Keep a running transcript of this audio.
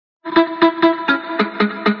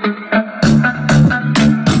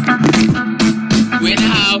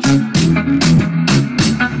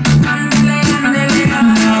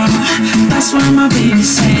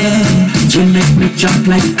jump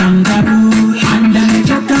like kangaroo. Handle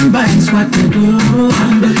your combines what to do.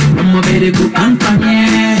 Handle mama very good company.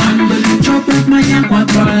 Handle chop up my young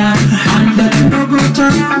quadrala. Handle no go to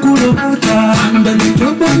kuruta. Handle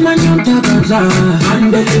chop up my young tagaza.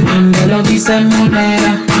 Handle this and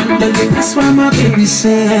monera. Handle that's what my baby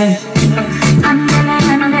say.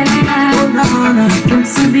 Don't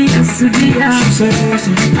subia. She says,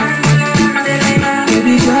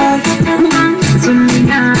 baby girl,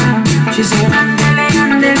 she said,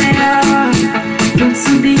 don't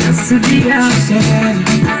subia. She said,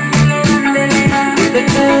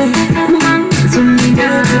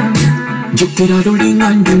 Jukira rolling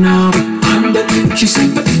on you now. She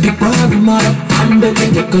said, baby boy, mother.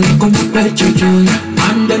 Take a look on my picture.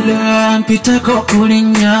 Peter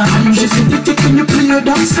Kokulinya. She said, can you play your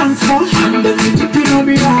dance song for? Keep it on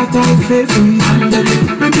me heart of favorite.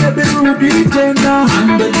 Baby, Rudy tender.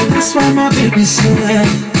 That's why my baby said,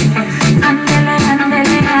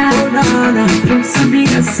 oh na, don't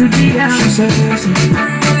subia. She says,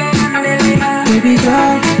 baby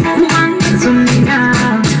girl,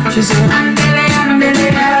 she said,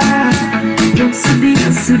 don't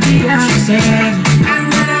subia. She said,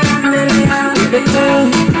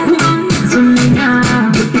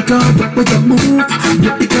 baby girl, the way you move,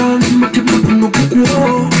 baby girl, make you no go.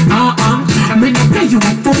 Me no play you a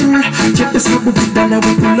fool. Check the sub with the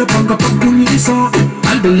level pull up on the pony so.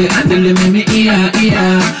 Andele, me iya.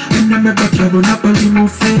 And me back you na pali mo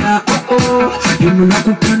fair. Oh, you know na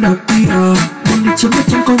kupenda pia. Ni chema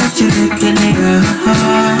chako wachele kenega.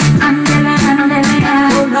 Andele.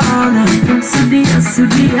 Oh na, don't subia.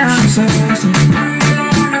 She says,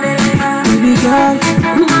 baby girl,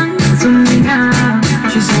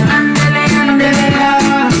 she said, andele,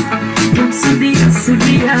 don't subia.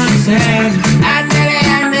 She said, andele,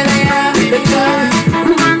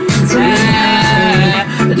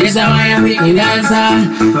 this is why I'm making dancer.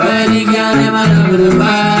 For the girl never love the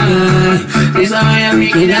boy. This is why I'm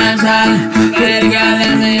making dancer. For the girl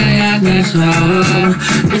never love the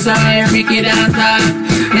boy. This is why I'm making dancer.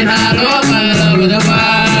 And I love the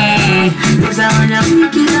boy. This is why I'm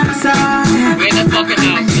making dancer. We're in the fucking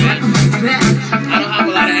house, man. I don't have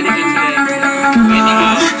a lot of energy today.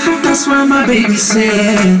 That's what my baby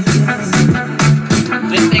said.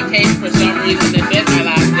 Just in case for some reason this is my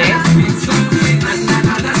last day.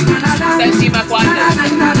 Sentima Quanda.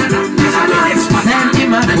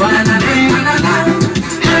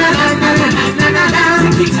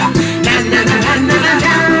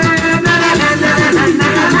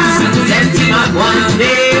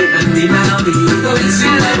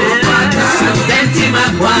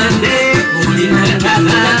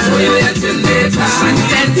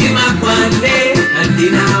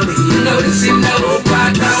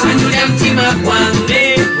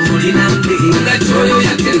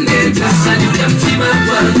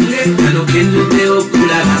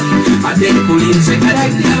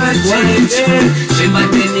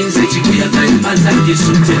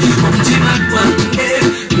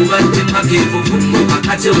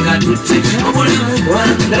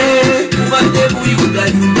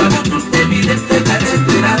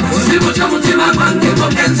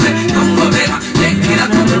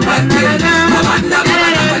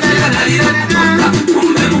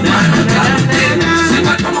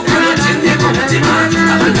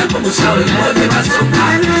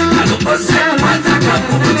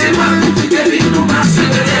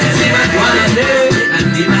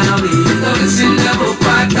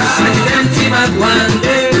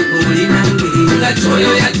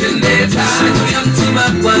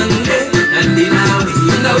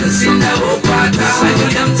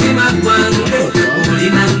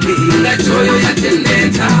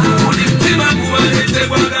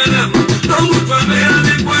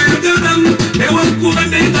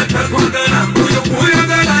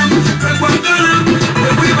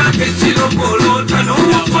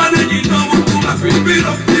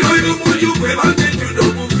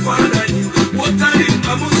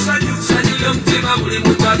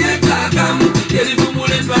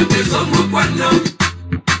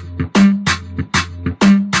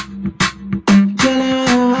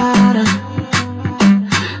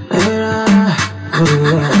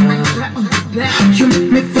 You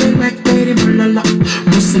make me feel like Lady Malala.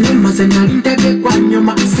 Muslim as an Aldage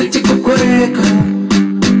Quanyama. Seti Kokoreka.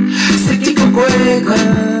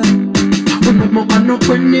 Unamokano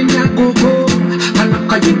kwenye nyagogo.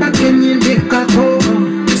 Alakajiba kenye ndekako.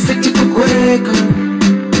 Seti Kokoreka.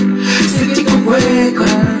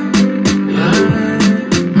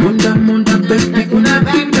 Munda baby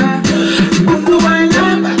unapinda. Kuku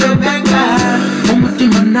wanyama bebeka.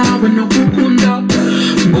 Umutima nawe no kukunda.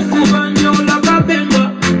 Kuku wanyola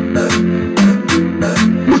babenga.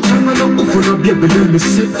 Muchangana kufuna Babylon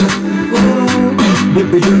sector.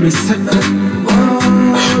 Babylon sector.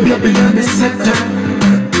 Babylon sector.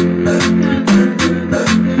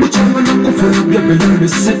 Muchangana kufuna Babylon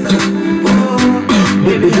sector.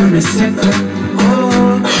 Babylon sector.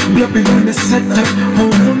 Babylon sector. Oh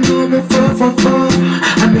no, 444.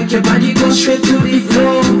 I make your body go straight to the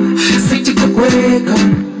floor. City Kukweka.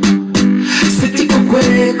 City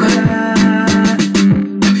Kukweka.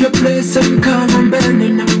 Your place and come on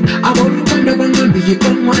burning. I won't wonder when you'll be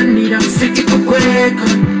on one need. City Kukweka.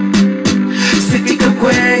 City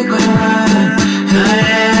Kukweka.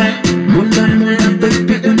 Munda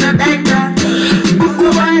baby do not bega. Buku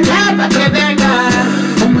wanya bakebega.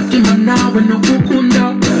 Omutima nawe no kukunda.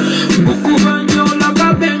 Buku wanya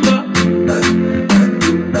la benga.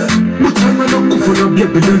 Mutanga no kufuna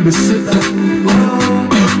Babylon sector.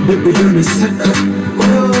 Babylon sector.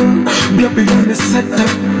 Babylon sector.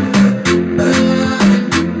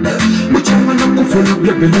 Mutanga no kufuna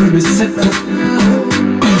Babylon sector.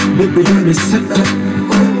 Babylon sector.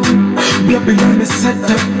 Babylon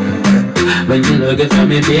sector. When you're looking for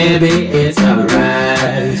me, baby, it's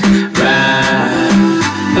alright, right.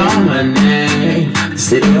 Call my name,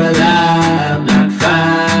 city of love, not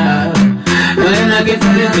far. When you're looking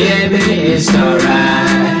for me, baby, it's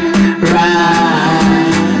alright, right.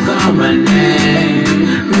 Call my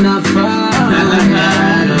name, not far.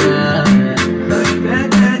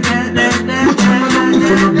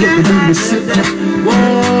 Babylon sector.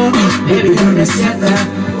 Babylon sector.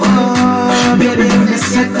 Babylon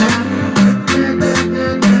sector.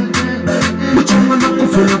 Muchangana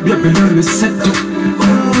kufuna Babylon sector.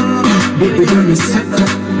 Babylon sector.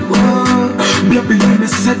 Babylon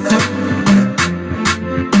sector.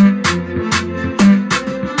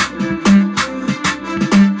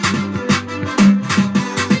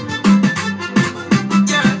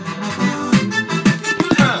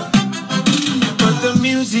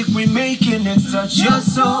 Touch your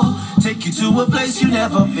soul, take you to a place you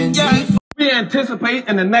never been before. We anticipate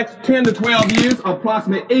in the next 10 to 12 years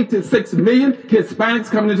approximately 8 to 6 million Hispanics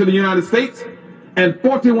coming into the United States and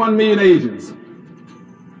 41 million Asians.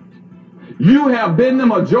 You have been the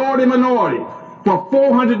majority minority for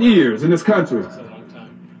 400 years in this country.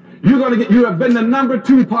 You have been the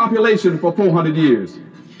 #2 population for 400 years.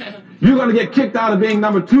 You're going to get kicked out of being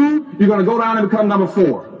 #2. You're going to go down and become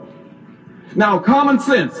 #4. Now, common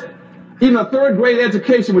sense, even a third grade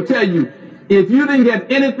education would tell you, if you didn't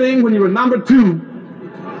get anything when you were #2,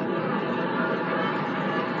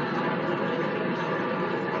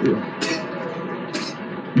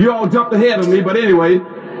 you all jumped ahead of me, but anyway,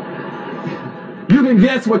 you can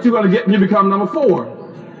guess what you're going to get when you become #4.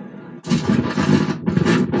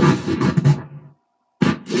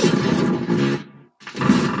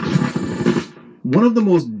 One of the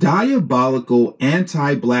most diabolical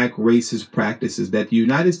anti-black racist practices that the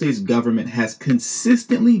United States government has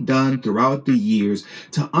consistently done throughout the years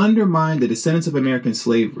to undermine the descendants of American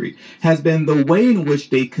slavery has been the way in which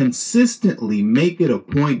they consistently make it a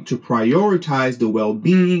point to prioritize the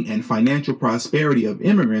well-being and financial prosperity of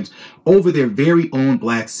immigrants over their very own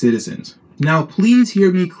black citizens. Now, please hear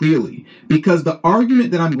me clearly, because the argument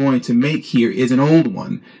that I'm going to make here is an old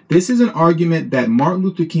one. This is an argument that Martin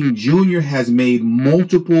Luther King Jr. has made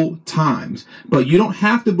multiple times, but you don't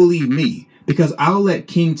have to believe me, because I'll let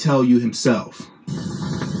King tell you himself.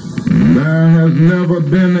 There has never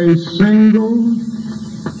been a single,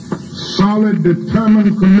 solid,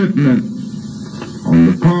 determined commitment on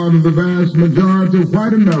the part of the vast majority of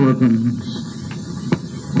white Americans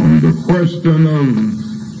on the question of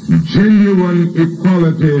genuine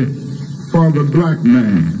equality for the black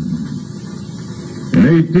man. In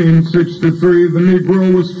 1863, the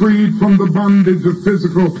Negro was freed from the bondage of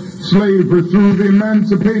physical slavery through the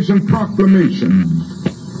Emancipation Proclamation.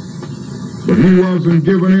 But he wasn't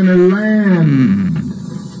given any land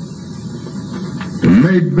to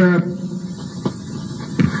make that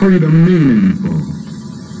freedom meaningful.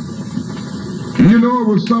 You know, it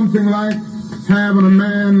was something like having a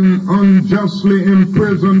man unjustly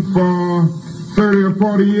imprisoned for 30 or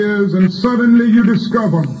 40 years, and suddenly you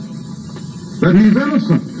discover that he's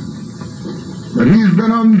innocent, that he's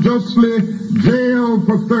been unjustly jailed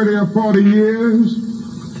for 30 or 40 years,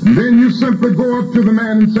 and then you simply go up to the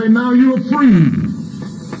man and say, now you are free.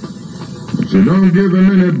 But you don't give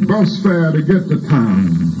him any bus fare to get to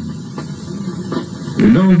town.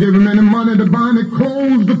 You don't give him any money to buy any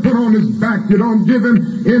clothes to put on his back. You don't give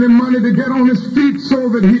him any money to get on his feet so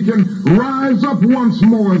that he can rise up once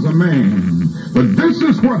more as a man. But this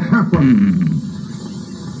is what happened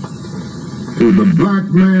to the black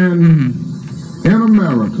man in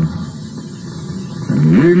America.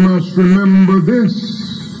 And we must remember this.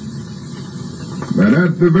 that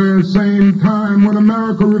at the very same time when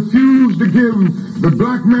America refused to give the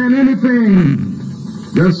black man anything,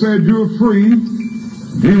 just said you're free,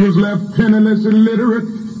 he was left penniless, illiterate,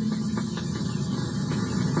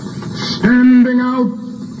 standing out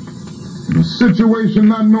in a situation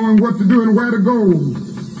not knowing what to do and where to go.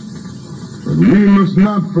 But we must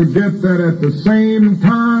not forget that at the same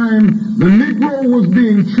time the Negro was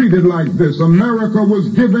being treated like this, America was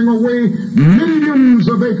giving away millions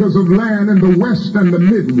of acres of land in the West and the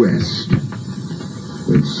Midwest.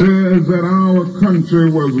 It says that our country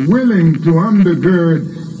was willing to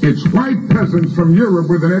undergird its white peasants from Europe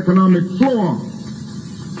with an economic floor,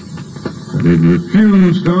 but it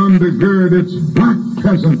refused to undergird its black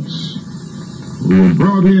peasants who were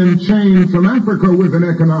brought in chained from Africa with an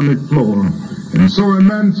economic floor. And so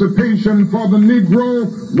emancipation for the Negro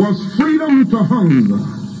was freedom to hunger.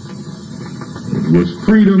 It was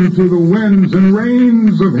freedom to the winds and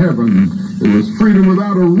rains of heaven. It was freedom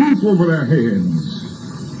without a roof over their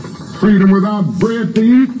heads. Freedom without bread to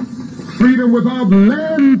eat. Freedom without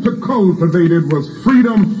land to cultivate. It was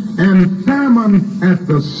freedom and famine at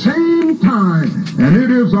the same time. And it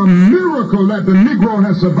is a miracle that the Negro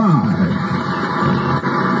has survived.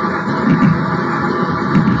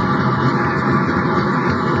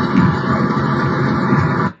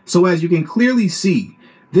 So as you can clearly see,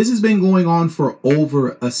 this has been going on for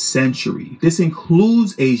over a century. This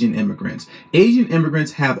includes Asian immigrants. Asian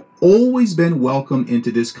immigrants have always been welcomed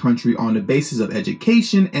into this country on the basis of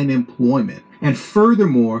education and employment. And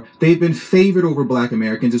furthermore, they've been favored over Black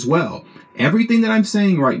Americans as well. Everything that I'm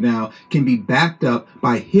saying right now can be backed up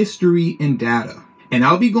by history and data. And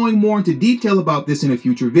I'll be going more into detail about this in a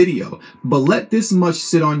future video, but let this much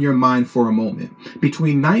sit on your mind for a moment.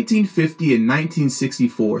 Between 1950 and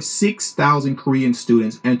 1964, 6,000 Korean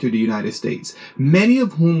students entered the United States, many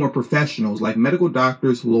of whom were professionals like medical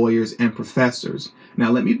doctors, lawyers, and professors. Now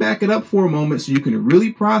let me back it up for a moment so you can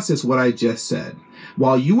really process what I just said.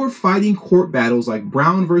 While you were fighting court battles like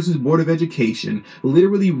Brown versus Board of Education,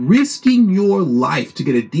 literally risking your life to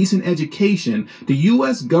get a decent education, the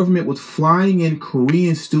U.S. government was flying in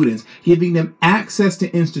Korean students, giving them access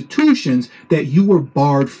to institutions that you were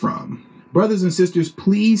barred from. Brothers and sisters,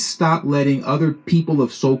 please stop letting other people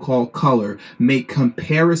of so-called color make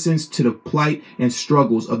comparisons to the plight and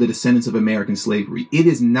struggles of the descendants of American slavery. It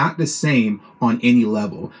is not the same on any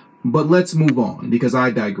level. But let's move on, because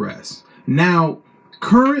I digress. Now,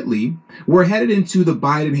 currently, we're headed into the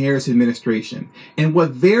Biden-Harris administration, and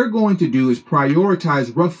what they're going to do is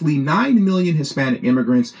prioritize roughly 9 million Hispanic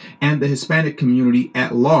immigrants and the Hispanic community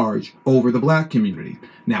at large over the Black community.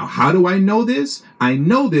 Now, how do I know this? I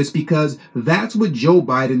know this because that's what Joe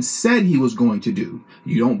Biden said he was going to do.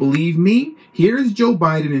 You don't believe me? Here's Joe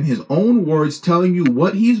Biden in his own words telling you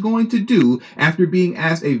what he's going to do after being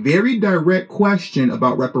asked a very direct question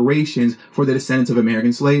about reparations for the descendants of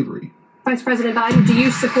American slavery. Vice President Biden, do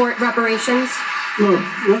you support reparations? Well,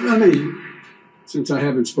 let me, since I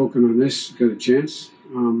haven't spoken on this, get a chance.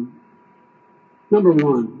 Number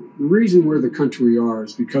one, the reason we're the country we are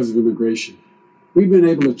is because of immigration. We've been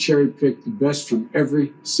able to cherry pick the best from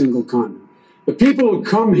every single continent. The people who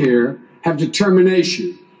come here have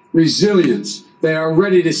determination, resilience. They are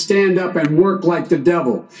ready to stand up and work like the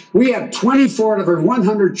devil. We have 24 out of every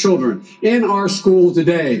 100 children in our school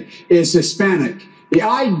today is Hispanic. The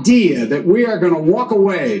idea that we are going to walk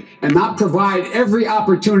away and not provide every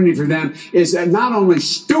opportunity for them is not only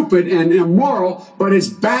stupid and immoral, but it's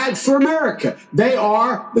bad for America. They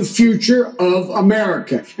are the future of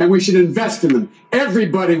America, and we should invest in them.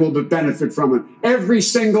 Everybody will benefit from it, every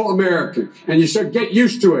single American, and you should get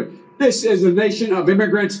used to it. This is a nation of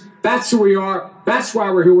immigrants. That's who we are. That's why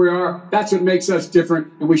we're who we are. That's what makes us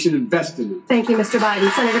different, and we should invest in them. Thank you, Mr.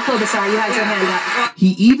 Biden. Senator Klobuchar, you had your hand up.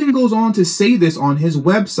 He even goes on to say this on his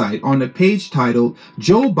website on the page titled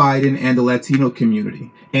Joe Biden and the Latino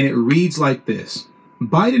Community. And it reads like this.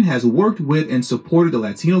 Biden has worked with and supported the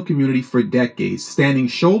Latino community for decades, standing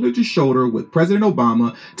shoulder to shoulder with President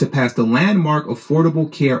Obama to pass the landmark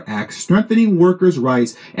Affordable Care Act, strengthening workers'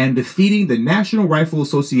 rights, and defeating the National Rifle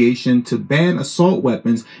Association to ban assault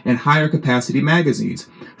weapons and higher capacity magazines.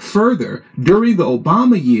 Further, during the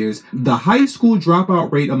Obama years, the high school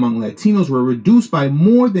dropout rate among Latinos were reduced by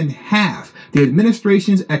more than half. The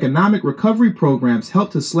administration's economic recovery programs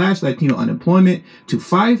helped to slash Latino unemployment to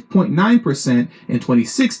 5.9% in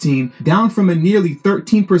 2016, down from a nearly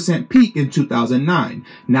 13% peak in 2009.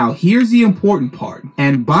 Now, here's the important part.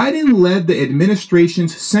 And Biden led the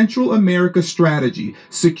administration's Central America strategy,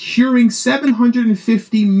 securing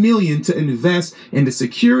 $750 million to invest in the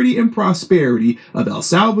security and prosperity of El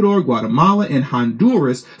Salvador, Guatemala, and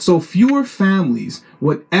Honduras, so fewer families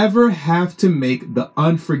would ever have to make the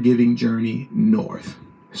unforgiving journey north.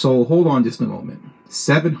 So hold on just a moment.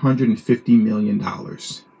 $750 million.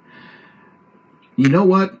 You know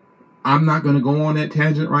what? I'm not going to go on that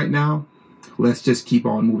tangent right now. Let's just keep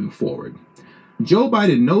on moving forward. Joe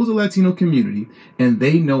Biden knows the Latino community and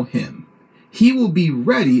they know him. He will be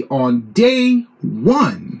ready on day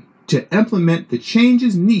one to implement the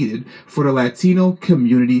changes needed for the Latino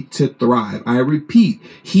community to thrive. I repeat,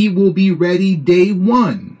 he will be ready day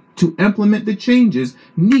one to implement the changes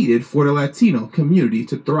needed for the Latino community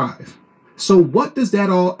to thrive. So what does that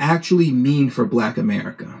all actually mean for Black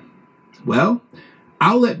America? Well,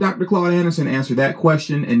 I'll let Dr. Claude Anderson answer that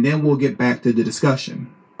question, and then we'll get back to the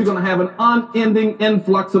discussion. We're going to have an unending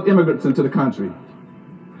influx of immigrants into the country.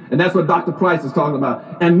 And that's what Dr. Price is talking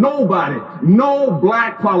about. And nobody, no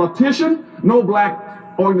black politician, no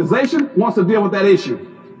black organization wants to deal with that issue.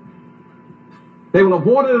 They will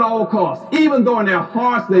avoid it at all costs, even though in their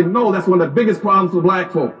hearts they know that's one of the biggest problems for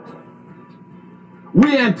black folk.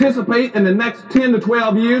 We anticipate in the next 10 to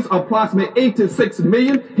 12 years approximately 8 to 6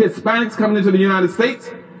 million Hispanics coming into the United States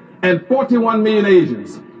and 41 million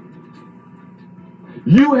Asians.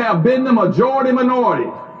 You have been the majority minority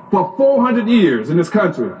for 400 years in this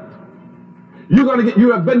country.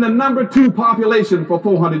 You have been the number 2 population for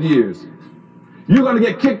 400 years. You're going to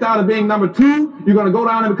get kicked out of being number 2. You're going to go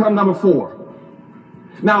down and become number 4.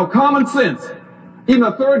 Now, common sense, even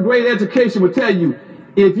a third grade education would tell you,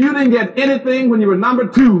 if you didn't get anything when you were number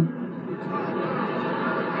 2,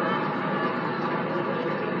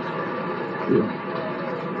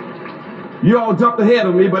 you all jumped ahead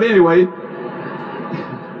of me, but anyway,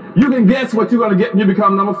 you can guess what you're going to get when you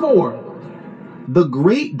become number 4. The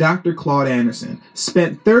great Dr. Claude Anderson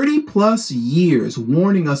spent 30 plus years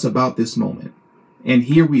warning us about this moment. And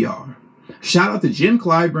here we are. Shout out to Jim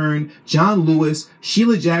Clyburn, John Lewis,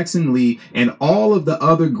 Sheila Jackson Lee, and all of the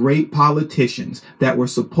other great politicians that were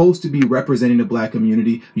supposed to be representing the Black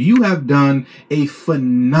community. You have done a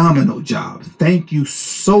phenomenal job. Thank you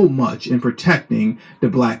so much in protecting the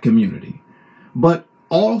Black community. But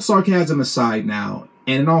all sarcasm aside now,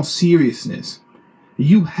 and in all seriousness,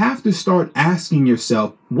 you have to start asking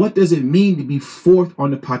yourself, what does it mean to be 4th on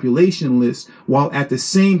the population list while at the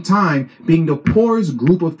same time being the poorest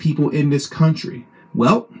group of people in this country?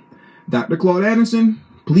 Well, Dr. Claude Anderson,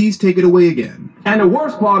 please take it away again. And the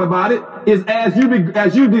worst part about it is as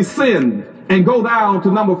you descend and go down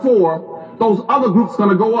to number 4, those other groups are going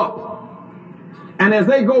to go up. And as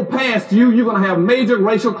they go past you, you're going to have major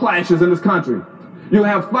racial clashes in this country. You'll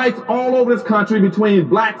have fights all over this country between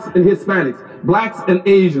blacks and Hispanics, blacks and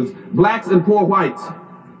Asians, blacks and poor whites.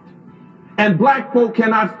 And black folk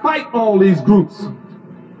cannot fight all these groups.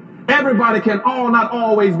 Everybody can not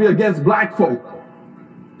always be against black folk.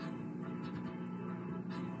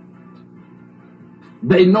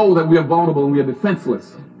 They know that we are vulnerable and we are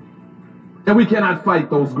defenseless. And we cannot fight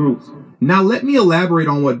those groups. Now, let me elaborate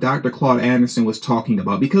on what Dr. Claude Anderson was talking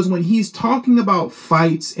about, because when he's talking about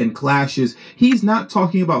fights and clashes, he's not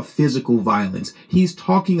talking about physical violence. He's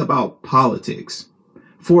talking about politics.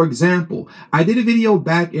 For example, I did a video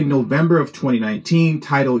back in November of 2019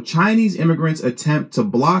 titled Chinese Immigrants Attempt to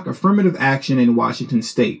Block Affirmative Action in Washington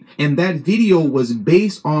State. And that video was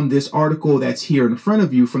based on this article that's here in front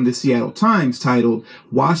of you from the Seattle Times titled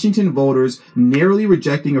Washington Voters Narrowly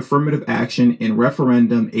Rejecting Affirmative Action in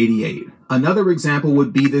Referendum 88. Another example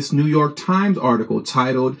would be this New York Times article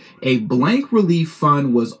titled A Blank Relief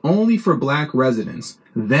Fund Was Only for Black Residents.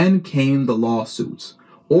 Then Came the Lawsuits.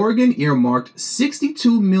 Oregon earmarked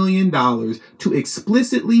 $62 million to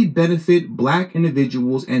explicitly benefit black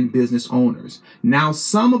individuals and business owners. Now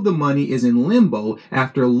some of the money is in limbo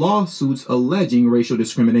after lawsuits alleging racial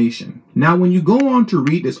discrimination. Now when you go on to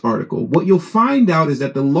read this article, what you'll find out is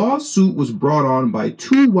that the lawsuit was brought on by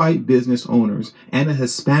 2 white business owners and a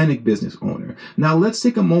Hispanic business owner. Now let's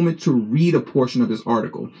take a moment to read a portion of this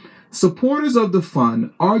article. Supporters of the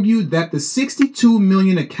fund argued that the $62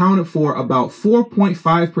 million accounted for about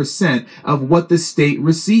 4.5% of what the state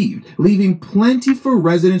received, leaving plenty for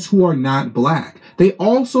residents who are not black. They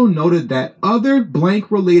also noted that other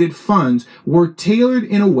blank-related funds were tailored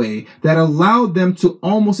in a way that allowed them to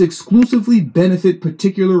almost exclusively benefit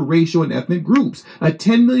particular racial and ethnic groups. A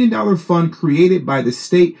 $10 million fund created by the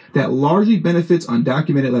state that largely benefits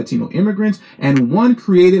undocumented Latino immigrants, and one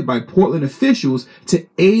created by Portland officials to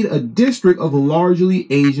aid a district of largely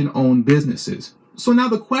Asian-owned businesses. So now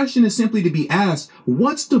the question is simply to be asked,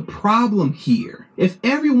 what's the problem here? If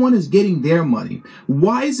everyone is getting their money,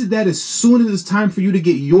 why is it that as soon as it's time for you to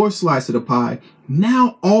get your slice of the pie,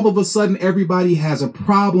 now all of a sudden everybody has a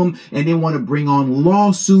problem and they want to bring on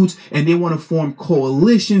lawsuits and they want to form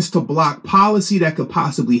coalitions to block policy that could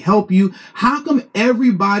possibly help you? How come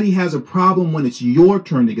everybody has a problem when it's your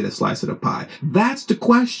turn to get a slice of the pie? That's the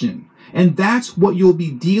question. And that's what you'll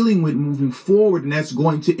be dealing with moving forward, and that's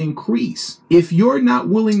going to increase. If you're not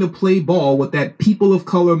willing to play ball with that people of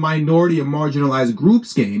color, minority, and marginalized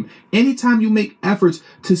groups game, anytime you make efforts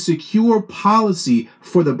to secure policy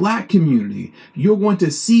for the black community, you're going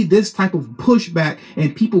to see this type of pushback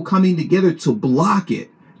and people coming together to block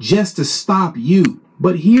it just to stop you.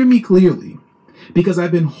 But hear me clearly, because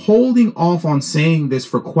I've been holding off on saying this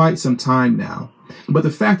for quite some time now. But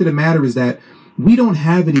the fact of the matter is that we don't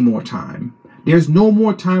have any more time. There's no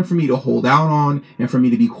more time for me to hold out on and for me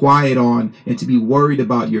to be quiet on and to be worried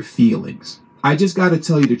about your feelings. I just got to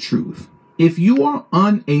tell you the truth. If you are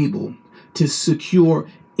unable to secure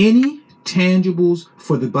any tangibles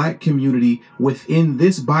for the black community within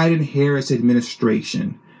this Biden-Harris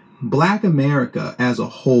administration, Black America as a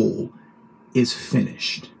whole is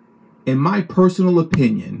finished. In my personal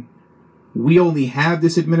opinion, we only have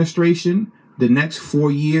this administration, the next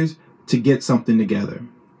 4 years, to get something together.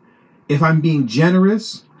 If I'm being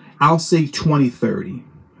generous, I'll say 2030.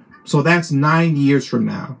 So that's 9 years from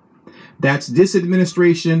now. That's this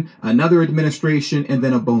administration, another administration, and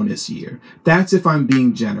then a bonus year. That's if I'm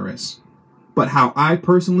being generous. But how I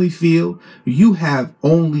personally feel, you have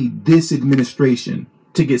only this administration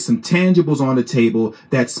to get some tangibles on the table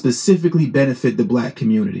that specifically benefit the black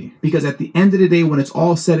community. Because at the end of the day, when it's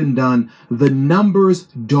all said and done, the numbers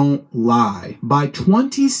don't lie. By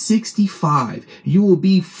 2065, you will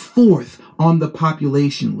be 4th on the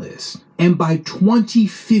population list. And by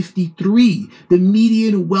 2053, the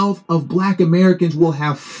median wealth of black Americans will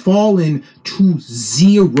have fallen to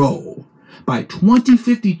 0. By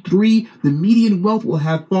 2053, the median wealth will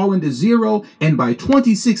have fallen to 0, and by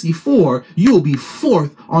 2064, you'll be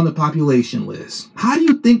 4th on the population list. How do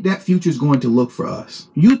you think that future is going to look for us?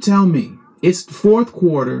 You tell me. It's the 4th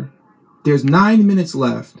quarter, there's 9 minutes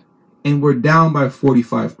left, and we're down by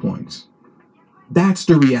 45 points. That's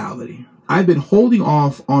the reality. I've been holding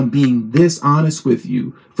off on being this honest with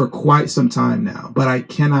you for quite some time now, but I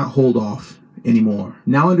cannot hold off anymore.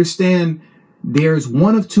 Now understand, there's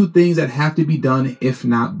one of two things that have to be done, if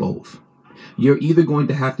not both. You're either going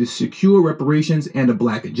to have to secure reparations and a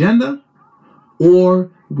black agenda,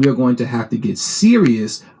 or we are going to have to get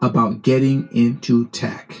serious about getting into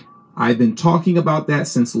tech. I've been talking about that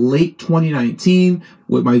since late 2019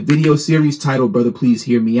 with my video series titled Brother Please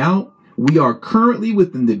Hear Me Out. We are currently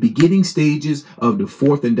within the beginning stages of the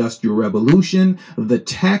 4th Industrial Revolution. The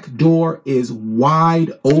tech door is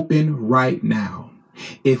wide open right now.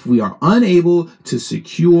 If we are unable to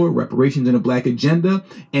secure reparations and a black agenda,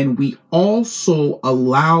 and we also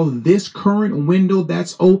allow this current window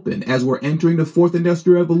that's open as we're entering the 4th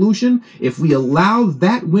Industrial Revolution, if we allow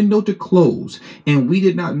that window to close and we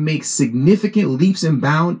did not make significant leaps and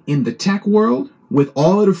bounds in the tech world, with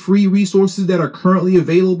all of the free resources that are currently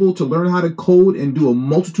available to learn how to code and do a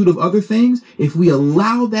multitude of other things, if we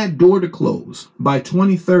allow that door to close, by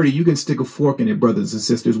 2030, you can stick a fork in it, brothers and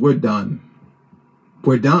sisters. We're done.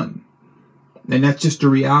 We're done. And that's just the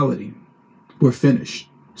reality. We're finished.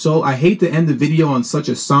 So I hate to end the video on such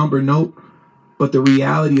a somber note, but the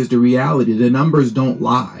reality is the reality. The numbers don't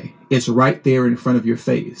lie. It's right there in front of your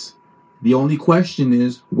face. The only question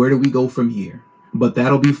is, where do we go from here? But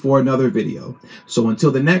that'll be for another video. So until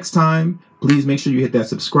the next time, please make sure you hit that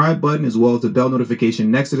subscribe button as well as the bell notification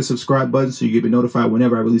next to the subscribe button so you get notified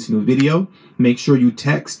whenever I release a new video. Make sure you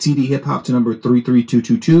text TD Hip Hop to number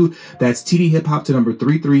 33222. That's TD Hip Hop to number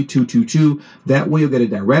 33222. That way you'll get a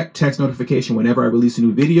direct text notification whenever I release a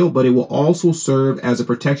new video, but it will also serve as a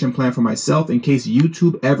protection plan for myself in case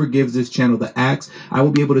YouTube ever gives this channel the axe. I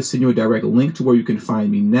will be able to send you a direct link to where you can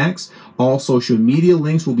find me next. All social media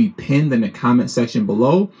links will be pinned in the comment section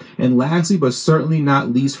below. And lastly, but certainly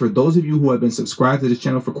not least, for those of you who have been subscribed to this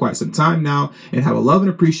channel for quite some time now and have a love and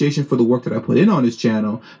appreciation for the work that I put in on this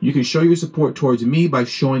channel, you can show your support towards me by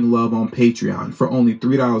showing love on Patreon for only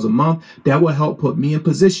 $3 a month. That will help put me in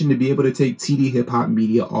position to be able to take TD Hip Hop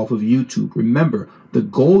Media off of YouTube. Remember, the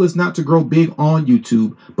goal is not to grow big on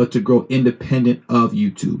YouTube, but to grow independent of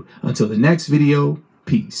YouTube. Until the next video,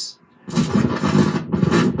 peace.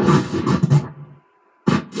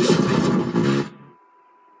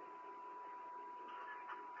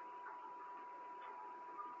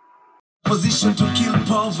 Position to kill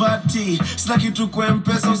poverty. Sina kitu kwa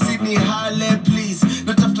M-Pesa, usini hale please.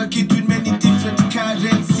 Natafuta kitu in many different kinds.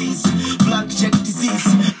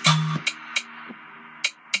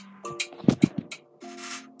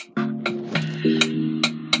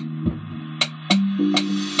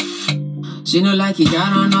 She no like it,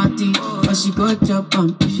 got on nothing, but she go chop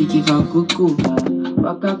on if you give her cuckoo.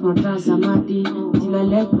 Walk up from Transamadi till I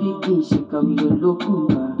let begin, she come with your local.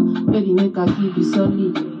 Baby, make her give you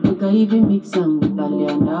solid, make her even mix some with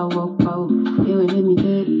Italian. I walk out, you will let me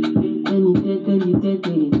tell you.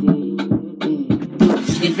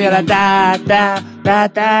 She feel like da da da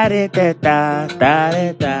da da da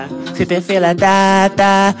da da. She feel like da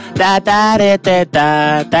da da da da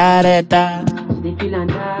da da da. She feel like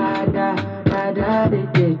da da da da da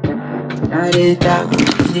da da.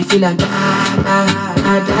 She feel like da da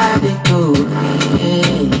da da da.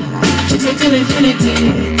 She take till infinity,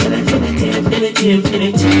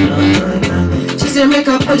 infinity. She said make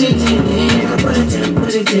her put it in.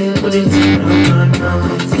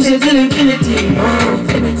 She said till infinity,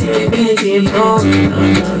 infinity.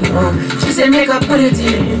 She said make her put it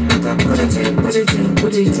in.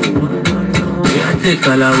 I take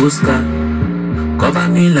Kalauska, cover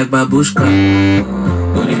me like babushka.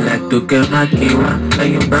 Only like to get my kiwa,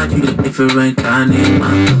 and your body look different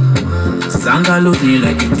animal. Sanga look me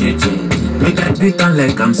like a JJ, make that beat on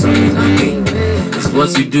like I'm sorry. It's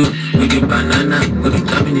what you do with the banana. Go to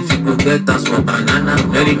cabin if you go get us for banana.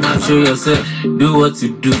 Let him out, show yourself, do what you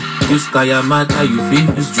do. Use Kayamata, you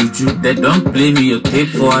feel use juju. They don't play me your tape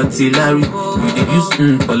for artillery. You dey use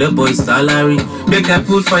collect boy salary. Make I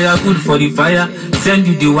put fire good for the fire. Send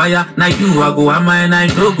you the wire. Now you I go am and I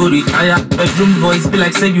don't go retire. Bedroom voice be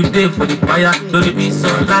like say you there for the fire. Don't be so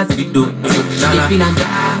last we do. They feel and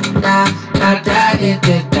da da da da da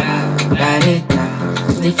da da da.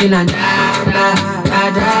 They feel and da da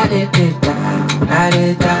da da da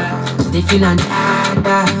da da. They feel and da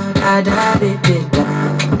da da da da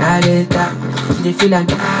da. They feel and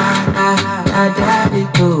da da da da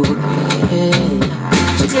da.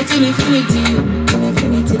 She take till infinity,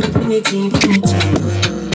 infinity.